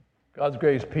God's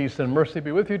grace, peace, and mercy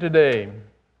be with you today.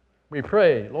 We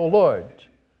pray, O Lord,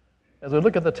 as we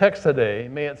look at the text today,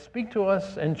 may it speak to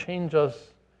us and change us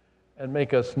and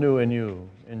make us new in you.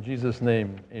 In Jesus'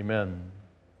 name, amen.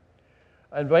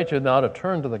 I invite you now to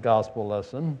turn to the gospel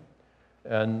lesson,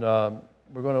 and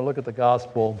we're going to look at the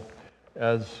gospel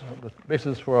as the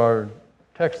basis for our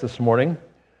text this morning.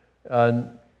 And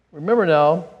remember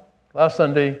now, last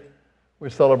Sunday we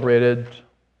celebrated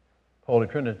Holy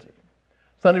Trinity.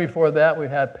 Sunday before that we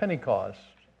had Pentecost.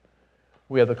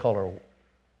 We had the color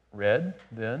red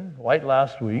then, white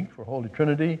last week for Holy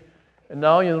Trinity, and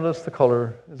now you notice the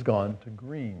color has gone to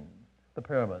green, the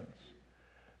pyramids.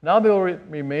 Now they will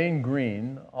remain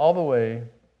green all the way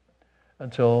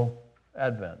until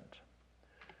Advent.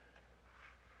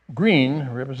 Green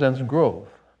represents growth.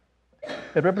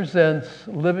 It represents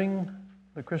living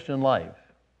the Christian life.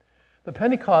 The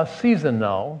Pentecost season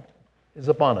now is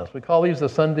upon us. We call these the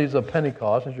Sundays of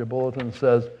Pentecost. As your bulletin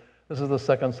says, this is the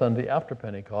second Sunday after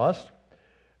Pentecost.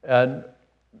 And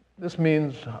this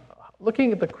means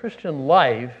looking at the Christian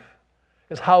life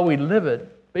is how we live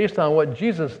it based on what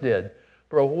Jesus did.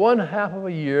 For 1/2 of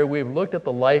a year, we've looked at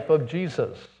the life of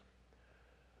Jesus,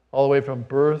 all the way from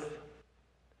birth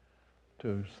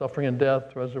to suffering and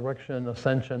death, resurrection,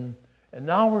 ascension. And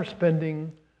now we're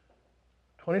spending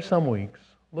 20-some weeks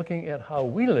looking at how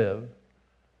we live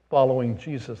following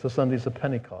Jesus, the Sundays of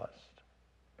Pentecost.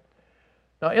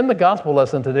 Now, in the gospel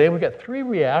lesson today, we got 3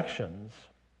 reactions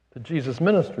to Jesus'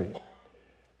 ministry.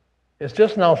 It's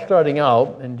just now starting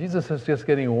out, and Jesus is just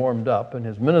getting warmed up in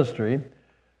his ministry,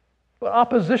 but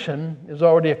opposition is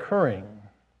already occurring.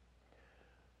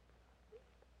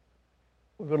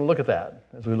 We're going to look at that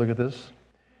as we look at this,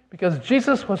 because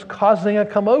Jesus was causing a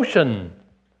commotion,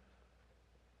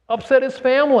 upset his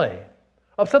family,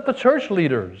 upset the church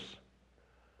leaders.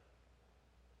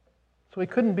 So he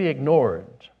couldn't be ignored.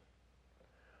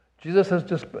 Jesus has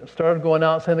just started going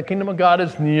out saying the kingdom of God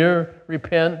is near,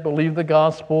 repent, believe the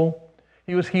gospel.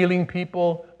 He was healing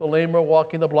people, the lame were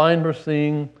walking, the blind were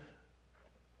seeing.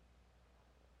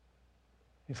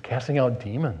 He's casting out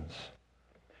demons.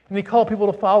 And he called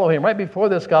people to follow him. Right before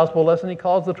this gospel lesson, he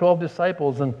calls the 12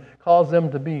 disciples and calls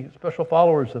them to be special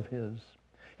followers of his.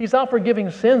 He's out forgiving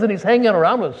sins, and he's hanging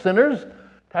around with sinners,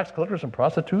 tax collectors, and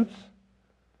prostitutes.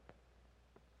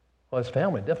 Well, his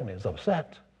family definitely is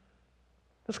upset.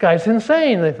 This guy's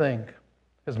insane, they think.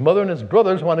 His mother and his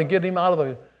brothers want to get him out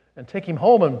of and take him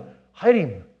home and hide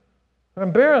him. They're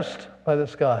embarrassed by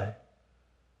this guy.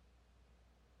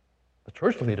 The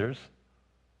church leaders,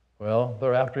 well,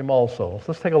 they're after him also. So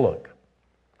let's take a look.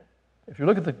 If you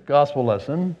look at the gospel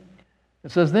lesson,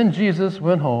 it says, "Then Jesus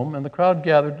went home, and the crowd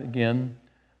gathered again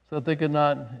so that they could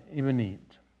not even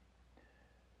eat."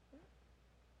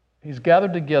 He's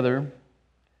gathered together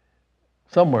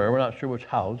somewhere, we're not sure which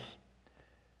house,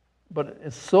 but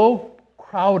it's so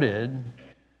crowded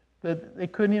that they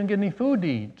couldn't even get any food to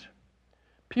eat.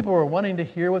 People were wanting to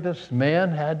hear what this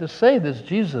man had to say, this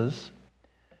Jesus.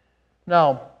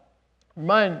 Now,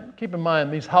 keep in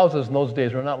mind, these houses in those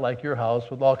days were not like your house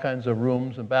with all kinds of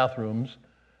rooms and bathrooms.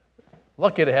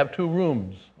 Lucky to have 2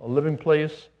 rooms, a living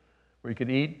place where you could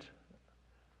eat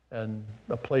and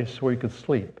a place where you could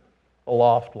sleep, a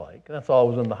loft-like. That's all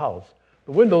that was in the house.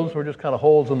 The windows were just kind of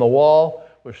holes in the wall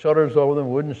with shutters over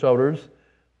them, wooden shutters,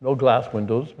 no glass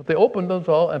windows. But they opened those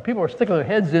all, and people were sticking their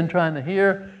heads in trying to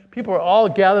hear. People were all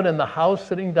gathered in the house,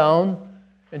 sitting down,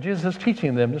 and Jesus is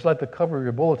teaching them, just like the cover of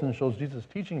your bulletin shows Jesus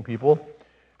teaching people.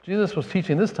 Jesus was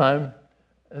teaching this time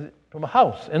from a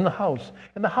house, in the house.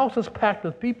 And the house is packed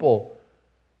with people,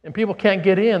 and people can't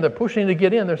get in. They're pushing to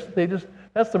get in.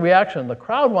 That's the reaction. The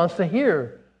crowd wants to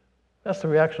hear. That's the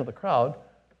reaction of the crowd.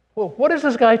 Well, what is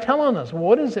this guy telling us?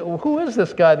 What is it? Who is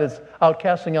this guy that's out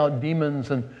casting out demons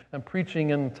and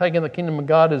preaching and taking the kingdom of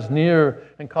God is near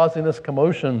and causing this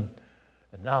commotion?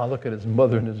 And now look at his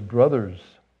mother and his brothers.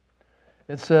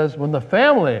 It says, when his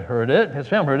family heard it,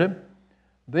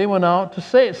 they went out to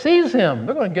seize him.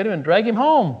 They're going to get him and drag him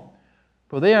home.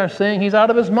 For they are saying he's out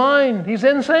of his mind. He's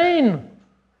insane.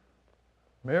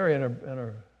 Mary and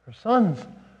her sons,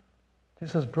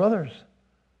 Jesus' brothers,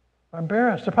 are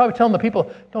embarrassed. They're probably telling the people,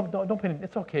 don't pay.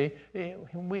 It's okay.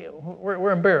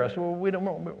 We're embarrassed.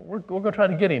 We're going to try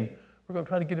to get him. We're going to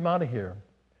try to get him out of here.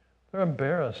 They're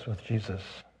embarrassed with Jesus.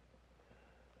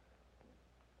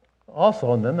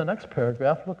 Also, and then the next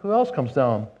paragraph, look who else comes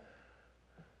down.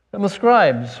 And the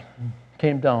scribes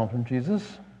came down from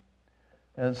Jesus.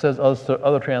 And it says,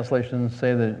 other translations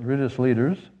say the religious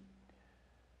leaders.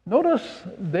 Notice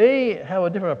they have a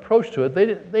different approach to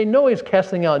it. They know he's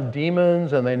casting out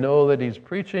demons, and they know that he's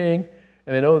preaching,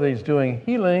 and they know that he's doing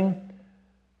healing.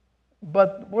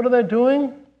 But what are they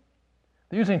doing?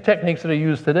 They're using techniques that are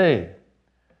used today.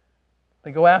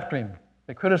 They go after him.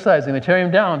 They criticize him. They tear him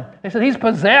down. They said, he's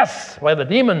possessed by the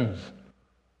demons.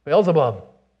 Beelzebub.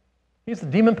 He's a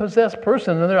demon-possessed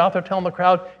person. And they're out there telling the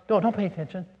crowd, don't pay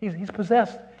attention. He's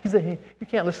possessed. You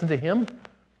can't listen to him.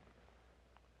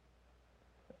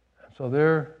 So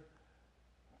they're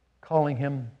calling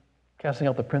him, casting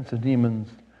out the prince of demons.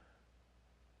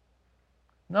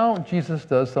 Now Jesus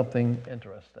does something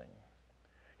interesting.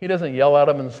 He doesn't yell at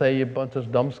them and say, you bunch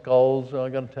of dumb skulls,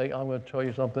 I'm going to show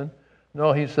you something.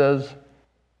 No, he says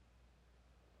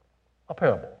a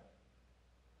parable.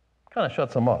 Kind of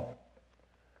shuts them up.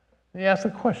 He asks a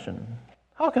question.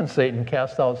 How can Satan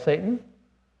cast out Satan?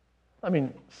 I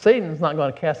mean, Satan's not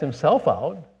going to cast himself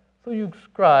out. So you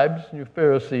scribes and you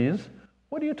Pharisees,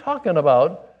 what are you talking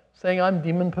about saying I'm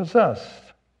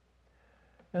demon-possessed?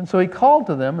 And so he called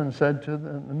to them and said to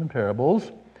them in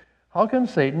parables, how can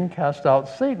Satan cast out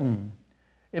Satan?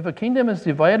 If a kingdom is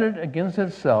divided against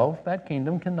itself, that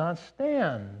kingdom cannot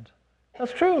stand.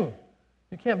 That's true.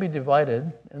 You can't be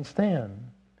divided and stand.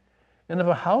 And if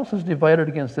a house is divided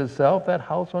against itself, that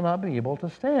house will not be able to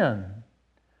stand.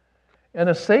 And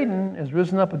if Satan is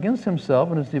risen up against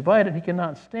himself and is divided, he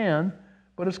cannot stand,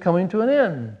 but is coming to an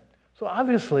end. So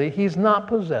obviously, he's not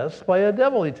possessed by a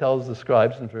devil, he tells the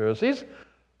scribes and Pharisees.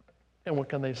 And what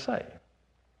can they say?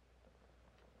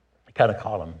 They kind of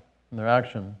caught him in their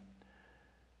action.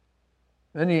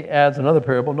 Then he adds another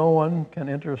parable. No one can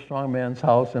enter a strong man's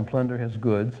house and plunder his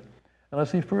goods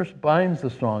unless he first binds the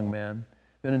strong man.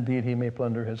 Then indeed he may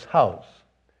plunder his house.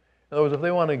 In other words, if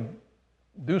they want to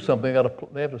do something,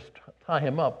 they have to tie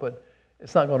him up, but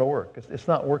it's not going to work. It's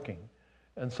not working.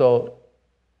 And so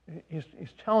he's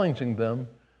challenging them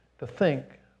to think,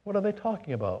 what are they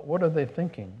talking about? What are they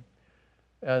thinking?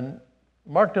 And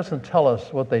Mark doesn't tell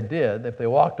us what they did, if they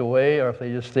walked away or if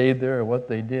they just stayed there or what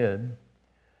they did.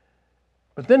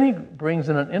 But then he brings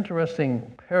in an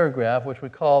interesting paragraph, which we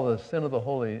call the sin of the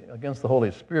Holy, against the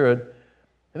Holy Spirit.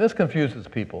 And this confuses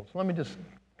people. So let me just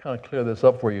kind of clear this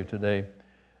up for you today.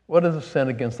 What is a sin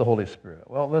against the Holy Spirit?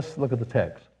 Well, let's look at the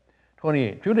text.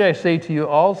 28. Truly I say to you,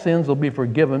 all sins will be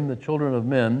forgiven the children of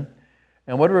men,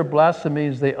 and whatever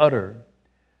blasphemies they utter.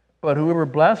 But whoever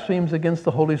blasphemes against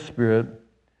the Holy Spirit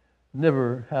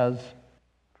never has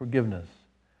forgiveness,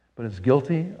 but is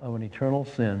guilty of an eternal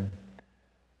sin.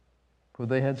 For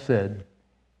they had said,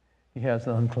 he has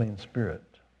an unclean spirit.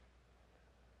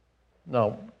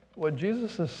 Now, what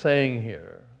Jesus is saying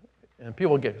here, and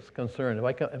people get concerned,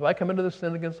 if I committed a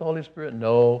sin against the Holy Spirit?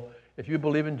 No. If you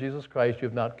believe in Jesus Christ, you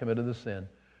have not committed the sin.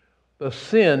 The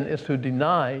sin is to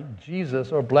deny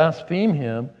Jesus or blaspheme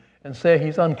him and say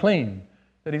he's unclean,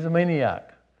 that he's a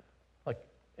maniac. Like,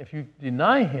 if you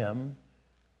deny him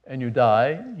and you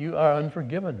die, you are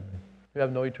unforgiven. You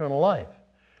have no eternal life.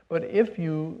 But if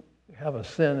you have a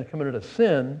sin, committed a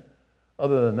sin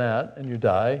other than that, and you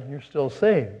die, you're still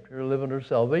saved. You're living under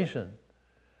salvation.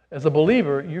 As a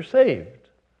believer, you're saved.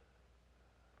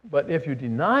 But if you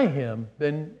deny him,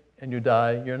 then and you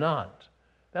die, you're not.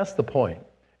 That's the point.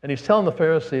 And he's telling the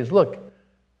Pharisees, look,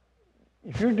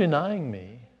 if you're denying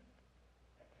me,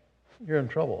 you're in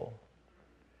trouble.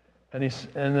 And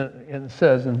it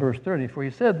says in verse 30, for he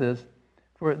said this,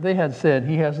 for they had said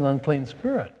he has an unclean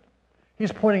spirit.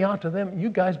 He's pointing out to them,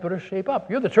 you guys better shape up.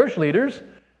 You're the church leaders.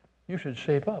 You should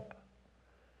shape up.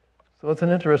 So it's an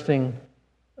interesting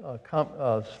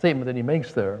statement that he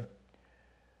makes there.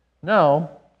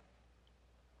 Now,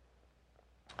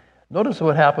 notice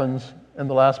what happens in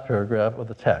the last paragraph of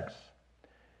the text.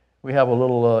 We have a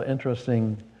little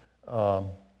interesting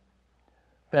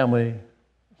family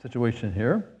situation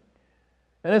here.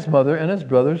 And his mother and his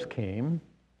brothers came.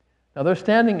 Now they're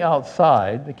standing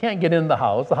outside. They can't get in the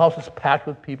house. The house is packed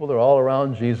with people. They're all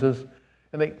around Jesus.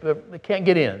 And they can't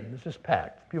get in. It's just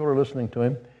packed. People are listening to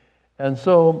him. And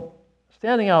so,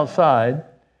 standing outside,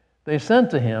 they sent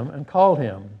to him and called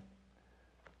him.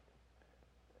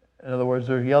 In other words,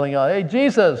 they're yelling out, hey,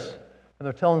 Jesus! And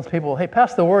they're telling people, hey,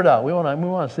 pass the word out. We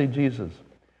want to see Jesus.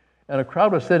 And a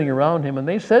crowd was sitting around him, and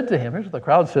they said to him, here's what the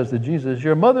crowd says to Jesus,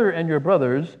 your mother and your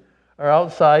brothers are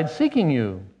outside seeking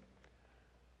you.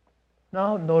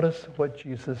 Now notice what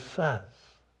Jesus says.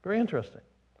 Very interesting.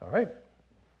 All right.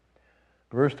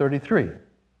 Verse 33.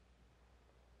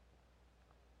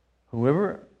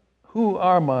 Who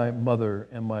are my mother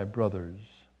and my brothers?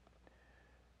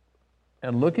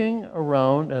 And looking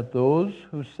around at those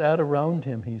who sat around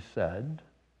him, he said,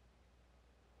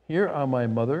 here are my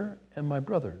mother and my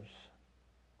brothers.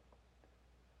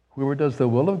 Whoever does the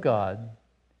will of God,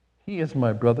 he is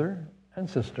my brother and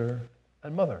sister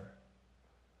and mother.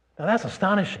 Now that's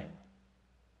astonishing.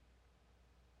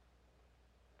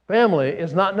 family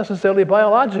is not necessarily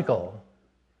biological.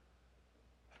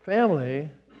 Family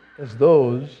is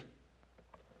those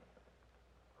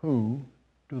who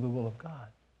do the will of God.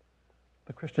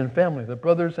 The Christian family, the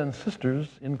brothers and sisters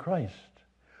in Christ.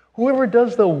 Whoever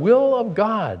does the will of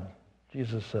God,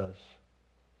 Jesus says.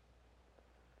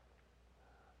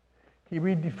 He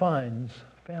redefines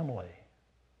family.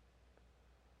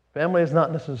 Family is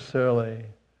not necessarily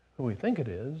who we think it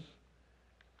is,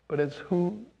 but it's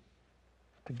who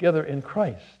together in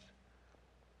Christ.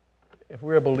 If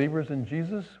we are believers in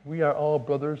Jesus, we are all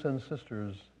brothers and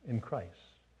sisters in Christ.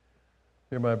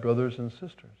 They're my brothers and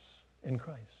sisters in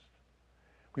Christ.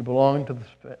 We belong to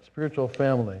the spiritual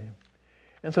family.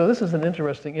 And so this is an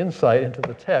interesting insight into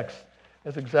the text.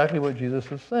 That's exactly what Jesus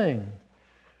is saying.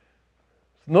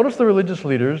 Notice the religious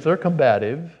leaders, they're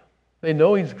combative. They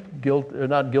know he's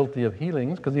not guilty of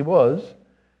healings, because he was,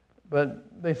 but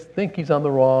they think he's on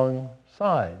the wrong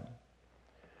side.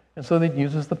 And so he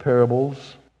uses the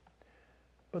parables.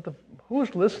 But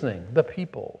who's listening? The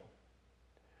people.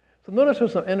 So notice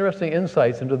there's some interesting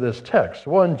insights into this text.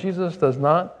 One, Jesus does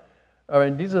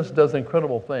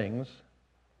incredible things,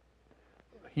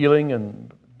 healing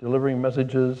and delivering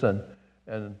messages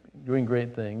and doing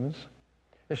great things.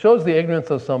 It shows the ignorance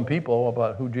of some people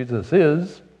about who Jesus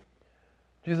is.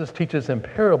 Jesus teaches in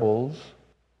parables,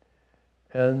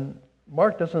 and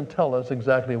Mark doesn't tell us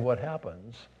exactly what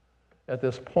happens at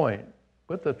this point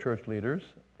with the church leaders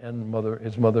and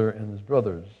his mother and his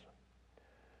brothers.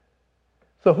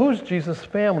 So who's Jesus'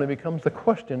 family becomes the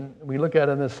question we look at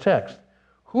in this text.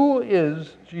 Who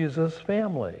is Jesus'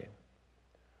 family?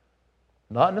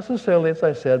 Not necessarily, as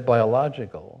I said,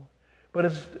 biological, but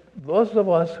it's those of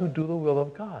us who do the will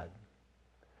of God.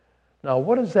 Now,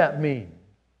 what does that mean?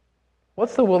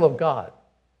 What's the will of God?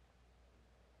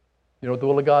 You know what the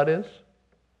will of God is?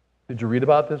 Did you read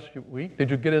about this week? Did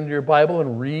you get into your Bible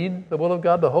and read the will of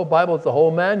God? The whole Bible is the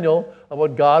whole manual of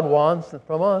what God wants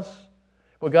from us,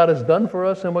 what God has done for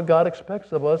us and what God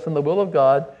expects of us. And the will of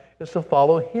God is to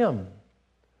follow Him,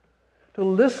 to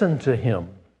listen to Him,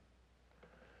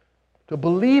 to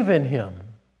believe in Him,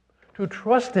 to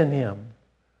trust in Him,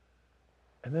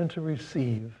 and then to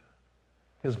receive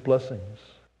His blessings,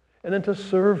 and then to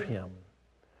serve Him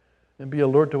and be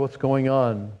alert to what's going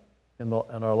on in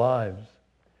our lives.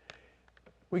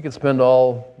 We could spend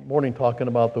all morning talking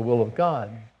about the will of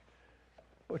God,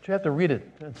 but you have to read it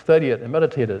and study it and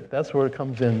meditate it. That's where it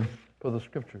comes in for the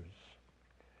Scriptures.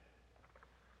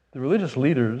 The religious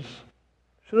leaders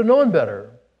should have known better.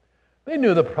 They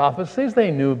knew the prophecies,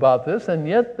 they knew about this, and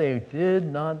yet they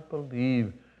did not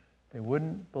believe. They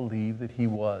wouldn't believe that He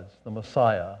was the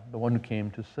Messiah, the one who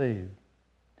came to save.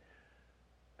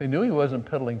 They knew He wasn't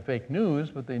peddling fake news,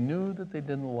 but they knew that they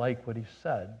didn't like what He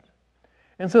said.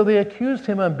 And so they accused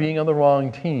Him of being on the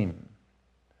wrong team.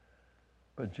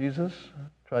 But Jesus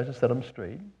tries to set them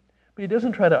straight. But He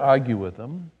doesn't try to argue with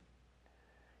them.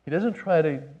 He doesn't try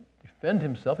to defend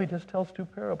Himself. He just tells two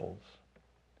parables.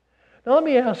 Now let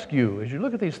me ask you, as you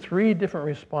look at these three different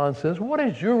responses, what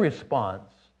is your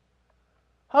response?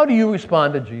 How do you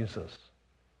respond to Jesus?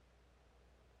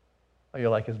 Are you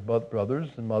like His brothers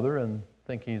and mother and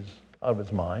think He's out of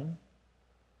His mind?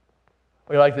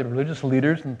 Are you like the religious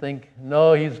leaders and think,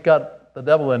 no, he's got the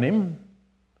devil in him?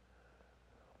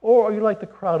 Or are you like the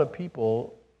crowd of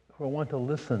people who want to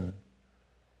listen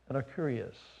and are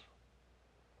curious?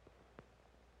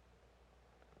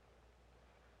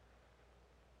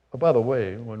 But by the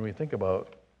way, when we think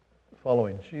about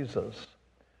following Jesus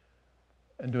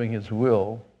and doing His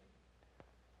will,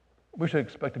 we should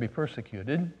expect to be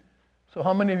persecuted. So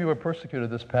how many of you were persecuted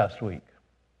this past week?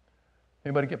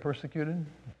 Anybody get persecuted?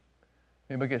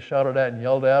 Anybody get shouted at and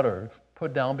yelled at or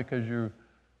put down because you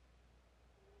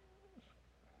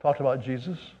talked about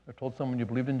Jesus or told someone you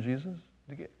believed in Jesus?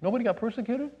 Nobody got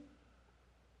persecuted?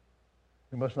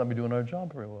 We must not be doing our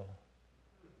job very well.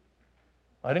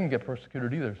 I didn't get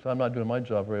persecuted either, so I'm not doing my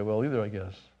job very well either, I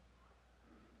guess.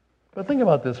 But think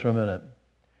about this for a minute.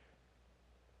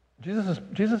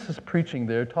 Jesus is preaching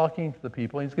there, talking to the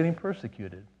people, and He's getting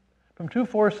persecuted from two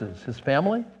forces, His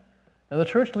family and the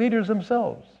church leaders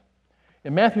themselves.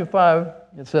 In Matthew 5,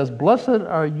 it says, "Blessed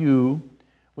are you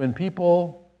when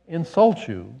people insult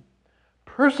you,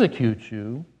 persecute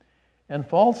you, and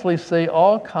falsely say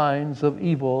all kinds of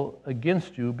evil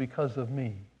against you because of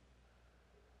me."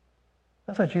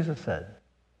 That's what Jesus said.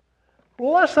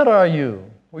 Blessed are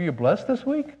you. Were you blessed this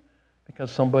week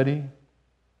because somebody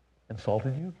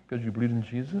insulted you because you believed in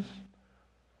Jesus?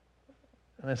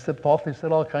 And I said falsely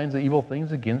said all kinds of evil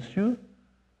things against you?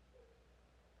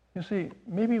 You see,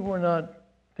 maybe we're not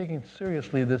taking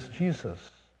seriously this Jesus.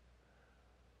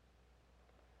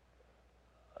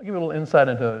 I'll give you a little insight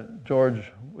into George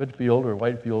Whitefield, or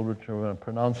Whitefield, whichever you want to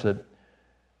pronounce it.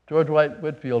 George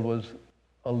Whitefield was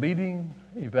a leading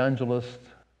evangelist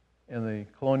in the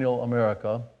colonial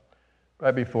America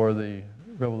right before the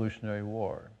Revolutionary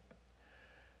War.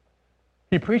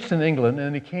 He preached in England,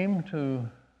 and he came to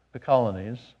the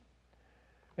colonies,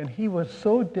 and he was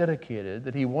so dedicated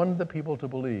that he wanted the people to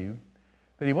believe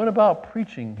that he went about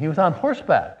preaching. He was on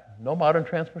horseback, no modern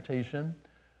transportation.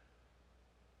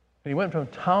 And he went from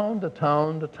town to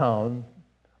town to town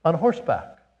on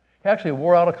horseback. He actually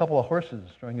wore out a couple of horses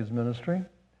during his ministry,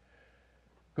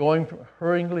 going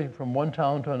hurriedly from one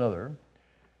town to another.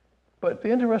 But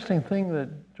the interesting thing that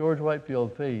George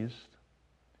Whitefield faced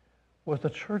was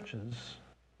the church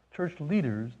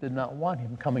leaders did not want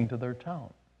him coming to their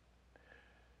town.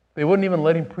 They wouldn't even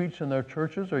let him preach in their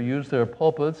churches or use their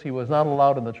pulpits. He was not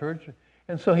allowed in the church.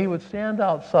 And so he would stand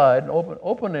outside in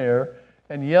open air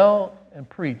and yell and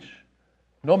preach.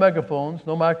 No megaphones,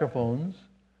 no microphones.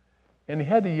 And he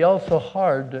had to yell so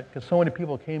hard because so many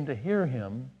people came to hear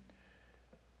him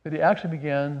that he actually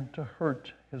began to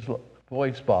hurt his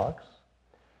voice box.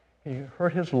 He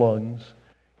hurt his lungs.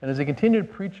 And as he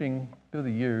continued preaching through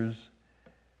the years,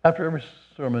 after every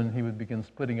sermon, he would begin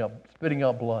spitting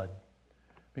out blood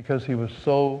because he was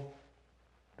so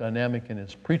dynamic in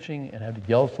his preaching and had to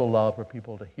yell so loud for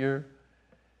people to hear.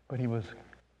 But he was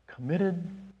committed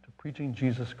to preaching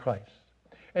Jesus Christ.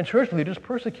 And church leaders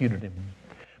persecuted him.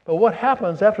 But what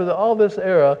happens after all this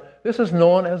era, this is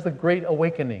known as the Great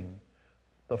Awakening,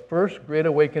 the first Great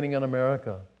Awakening in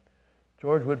America.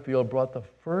 George Whitefield brought the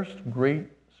first great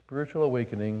spiritual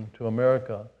awakening to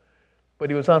America, but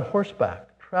he was on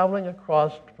horseback, traveling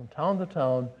across from town to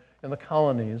town in the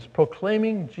colonies,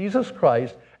 proclaiming Jesus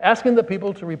Christ, asking the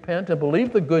people to repent and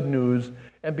believe the good news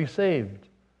and be saved.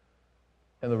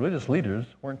 And the religious leaders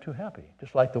weren't too happy,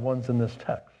 just like the ones in this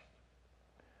text.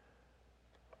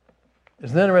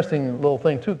 It's an interesting little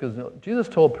thing, too, because Jesus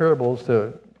told parables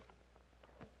to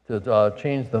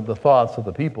change the thoughts of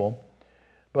the people.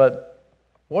 But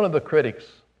one of the critics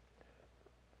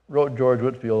wrote George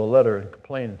Whitefield a letter and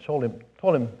complained and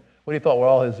told him what he thought were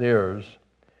all his errors.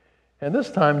 And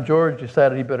this time, George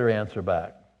decided he better answer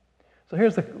back. So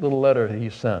here's the little letter that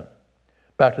he sent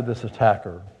back to this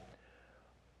attacker,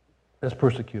 this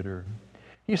persecutor.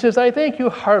 He says, "I thank you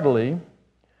heartily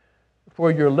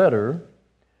for your letter.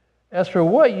 As for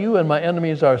what you and my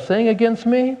enemies are saying against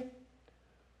me,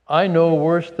 I know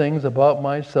worse things about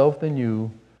myself than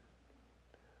you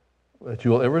that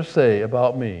you will ever say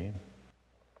about me.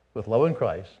 With love in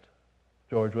Christ,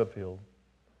 George Whitefield."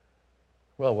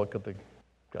 Well, what could the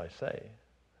guy say?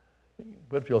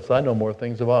 Whitefield said, "I know more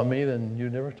things about me than you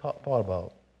never thought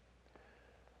about."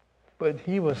 But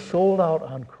he was sold out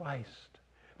on Christ,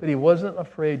 that he wasn't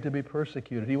afraid to be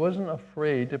persecuted. He wasn't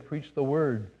afraid to preach the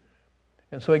word.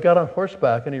 And so he got on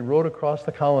horseback and he rode across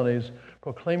the colonies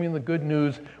proclaiming the good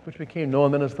news, which became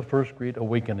known then as the First Great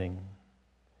Awakening.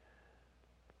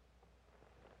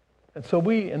 And so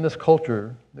we, in this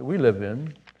culture that we live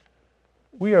in,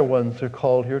 we are ones who are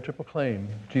called here to proclaim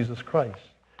Jesus Christ,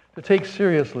 to take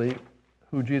seriously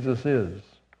who Jesus is,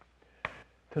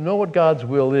 to know what God's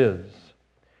will is.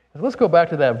 And let's go back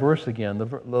to that verse again, the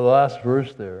last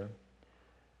verse there.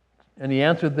 "And he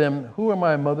answered them, 'Who are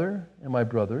my mother and my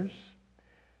brothers?'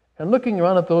 And looking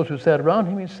around at those who sat around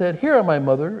him, he said, 'Here are my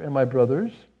mother and my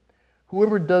brothers.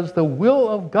 Whoever does the will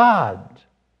of God,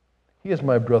 he is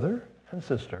my brother and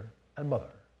sister and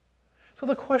mother.'" So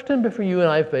the question before you and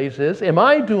I face is, am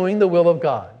I doing the will of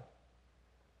God?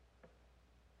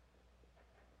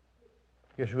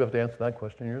 I guess you have to answer that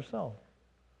question yourself.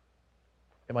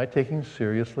 Am I taking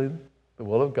seriously the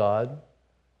will of God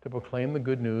to proclaim the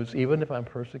good news, even if I'm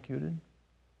persecuted?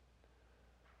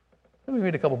 Let me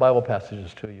read a couple Bible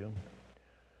passages to you.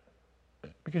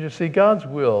 Because you see, God's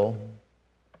will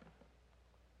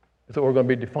is what we're going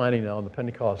to be defining now in the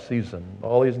Pentecost season,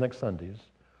 all these next Sundays,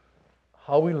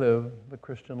 how we live the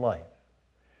Christian life.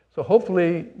 So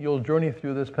hopefully you'll journey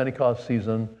through this Pentecost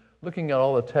season looking at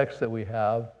all the texts that we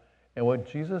have and what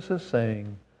Jesus is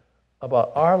saying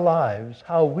about our lives,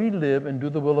 how we live and do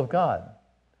the will of God,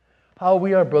 how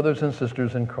we are brothers and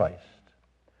sisters in Christ.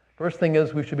 First thing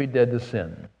is we should be dead to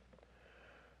sin.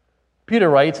 Peter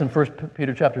writes in 1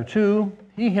 Peter chapter 2,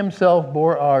 "He himself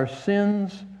bore our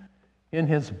sins in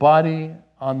his body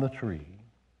on the tree,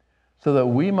 so that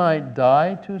we might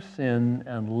die to sin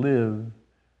and live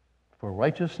for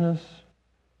righteousness,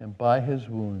 and by his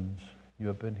wounds you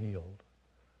have been healed."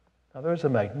 Now there's a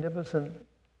magnificent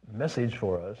message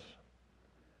for us.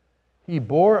 He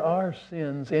bore our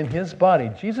sins in his body.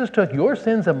 Jesus took your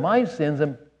sins and my sins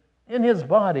in his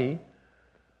body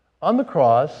on the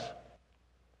cross,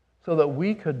 so that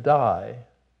we could die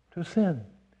to sin.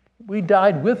 We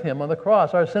died with him on the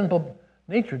cross. Our sinful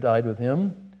nature died with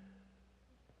him.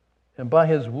 And by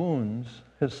his wounds,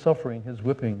 his suffering, his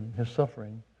whipping, his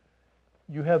suffering,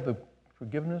 you have the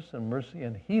forgiveness and mercy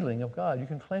and healing of God. You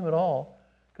can claim it all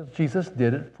because Jesus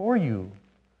did it for you.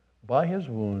 By his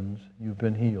wounds, you've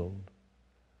been healed.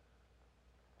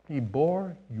 He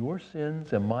bore your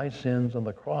sins and my sins on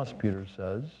the cross, Peter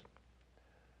says.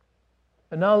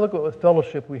 And now look at what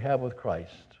fellowship we have with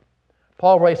Christ.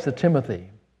 Paul writes to Timothy,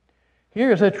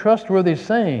 here is a trustworthy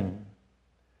saying,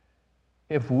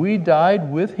 if we died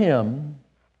with him,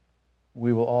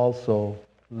 we will also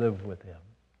live with him.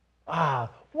 Ah,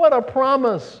 what a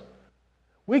promise!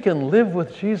 We can live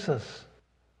with Jesus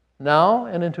now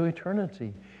and into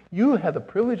eternity. You have the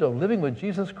privilege of living with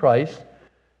Jesus Christ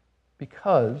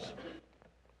because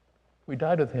we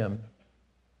died with him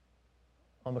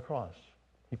on the cross.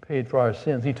 He paid for our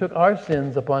sins. He took our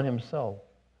sins upon himself.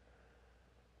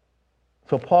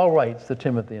 So Paul writes to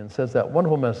Timothy and says that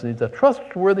wonderful message, a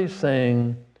trustworthy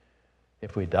saying,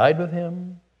 if we died with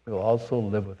him, we will also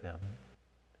live with him.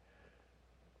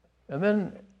 And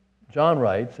then John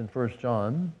writes in 1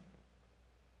 John,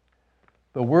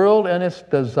 the world and its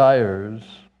desires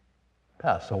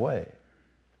pass away,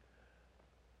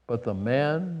 but the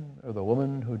man or the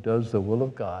woman who does the will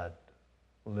of God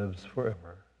lives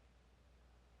forever.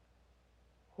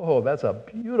 Oh, that's a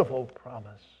beautiful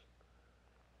promise.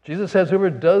 Jesus says,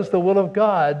 whoever does the will of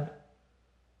God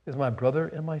is my brother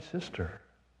and my sister.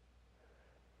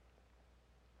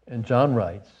 And John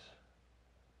writes,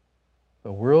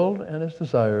 the world and its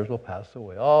desires will pass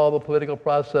away. All the political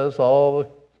process, all the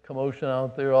commotion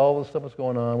out there, all the stuff that's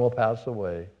going on will pass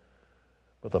away.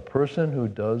 But the person who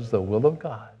does the will of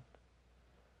God,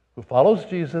 who follows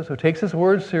Jesus, who takes his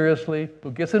word seriously,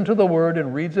 who gets into the word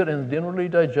and reads it and inwardly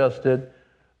digests it,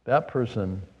 that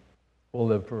person will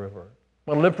live forever.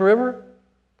 Want to live forever?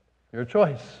 Your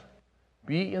choice.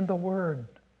 Be in the Word.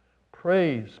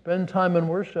 Pray. Spend time in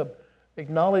worship.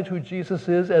 Acknowledge who Jesus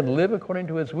is and live according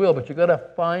to his will. But you've got to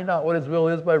find out what his will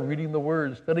is by reading the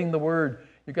Word, studying the Word.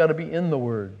 You've got to be in the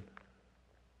Word.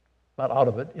 Not out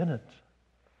of it, in it.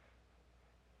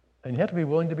 And you have to be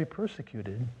willing to be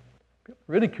persecuted,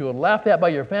 ridiculed, laughed at by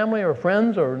your family or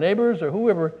friends or neighbors or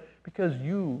whoever because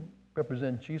you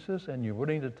represent Jesus and you're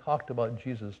willing to talk about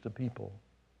Jesus to people.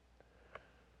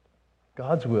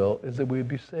 God's will is that we would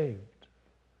be saved.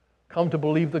 Come to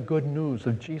believe the good news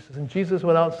of Jesus. And Jesus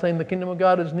went out saying, the kingdom of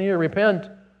God is near, repent.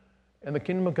 And the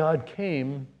kingdom of God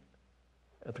came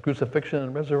at the crucifixion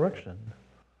and resurrection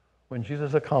when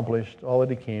Jesus accomplished all that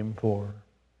he came for.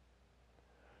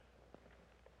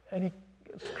 And he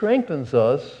strengthens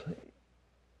us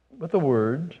with the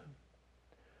Word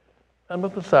and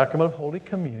with the sacrament of Holy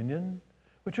Communion,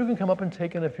 which you can come up and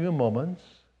take in a few moments.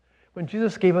 When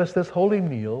Jesus gave us this holy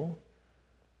meal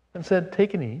and said,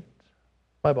 take and eat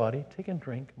my body, take and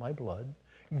drink my blood,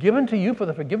 given to you for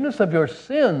the forgiveness of your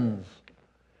sins.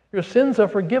 Your sins are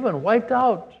forgiven, wiped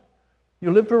out.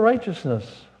 You live for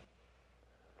righteousness.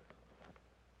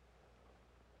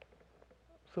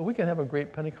 So we can have a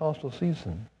great Pentecostal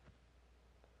season.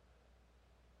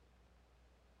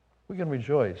 We can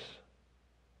rejoice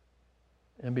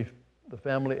and be the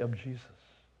family of Jesus.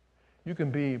 You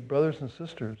can be brothers and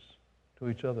sisters to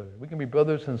each other. We can be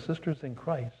brothers and sisters in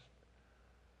Christ,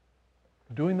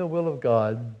 doing the will of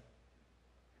God,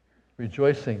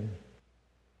 rejoicing.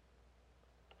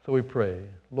 So we pray,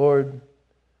 Lord,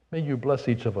 may you bless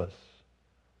each of us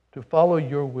to follow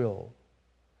your will,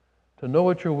 to know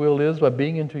what your will is by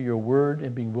being into your word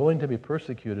and being willing to be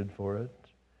persecuted for it,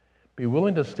 be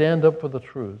willing to stand up for the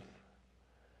truth,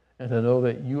 and to know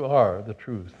that you are the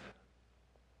truth.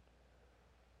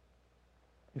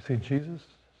 You see, Jesus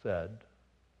said,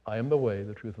 I am the way,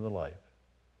 the truth, and the life.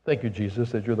 Thank you,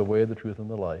 Jesus, that you're the way, the truth, and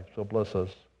the life. So bless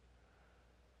us.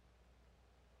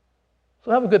 So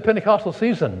have a good Pentecostal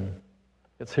season.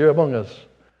 It's here among us.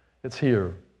 It's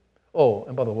here. Oh,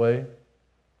 and by the way,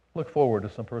 look forward to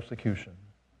some persecution.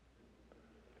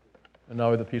 And now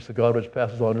with the peace of God which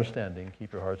passes all understanding,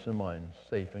 keep your hearts and minds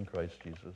safe in Christ Jesus.